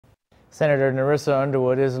Senator Narissa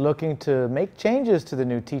Underwood is looking to make changes to the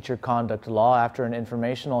new teacher conduct law after an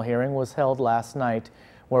informational hearing was held last night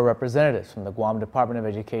where representatives from the Guam Department of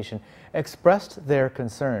Education expressed their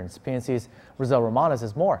concerns. PNC's Rizal Romanes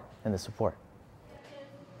has more in this report.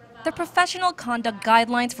 The professional conduct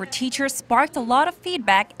guidelines for teachers sparked a lot of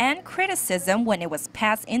feedback and criticism when it was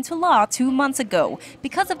passed into law 2 months ago.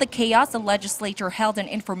 Because of the chaos, the legislature held an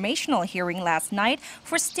informational hearing last night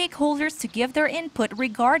for stakeholders to give their input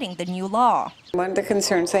regarding the new law. One of the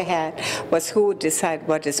concerns I had was who would decide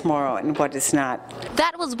what is moral and what is not.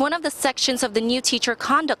 That was one of the sections of the new teacher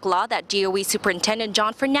conduct law that DOE Superintendent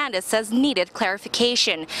John Fernandez says needed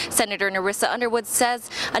clarification. Senator Narissa Underwood says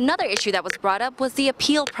another issue that was brought up was the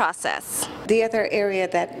appeal process. The other area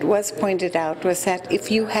that was pointed out was that if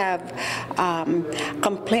you have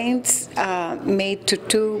complaints made to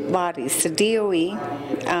two bodies, the DOE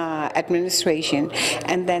administration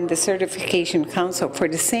and then the certification council for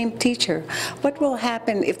the same teacher, what will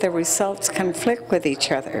happen if the results conflict with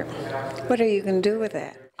each other? What are you going to do with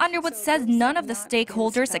that? Underwood says none of the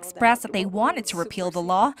stakeholders expressed that they wanted to repeal the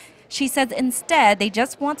law. She says instead they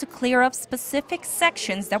just want to clear up specific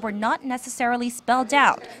sections that were not necessarily spelled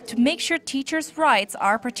out to make sure teachers' rights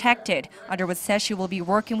are protected. Underwood says she will be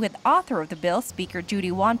working with author of the bill, Speaker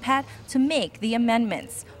Judy Wonpat, to make the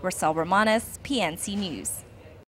amendments. Rizal Romanes, PNC News.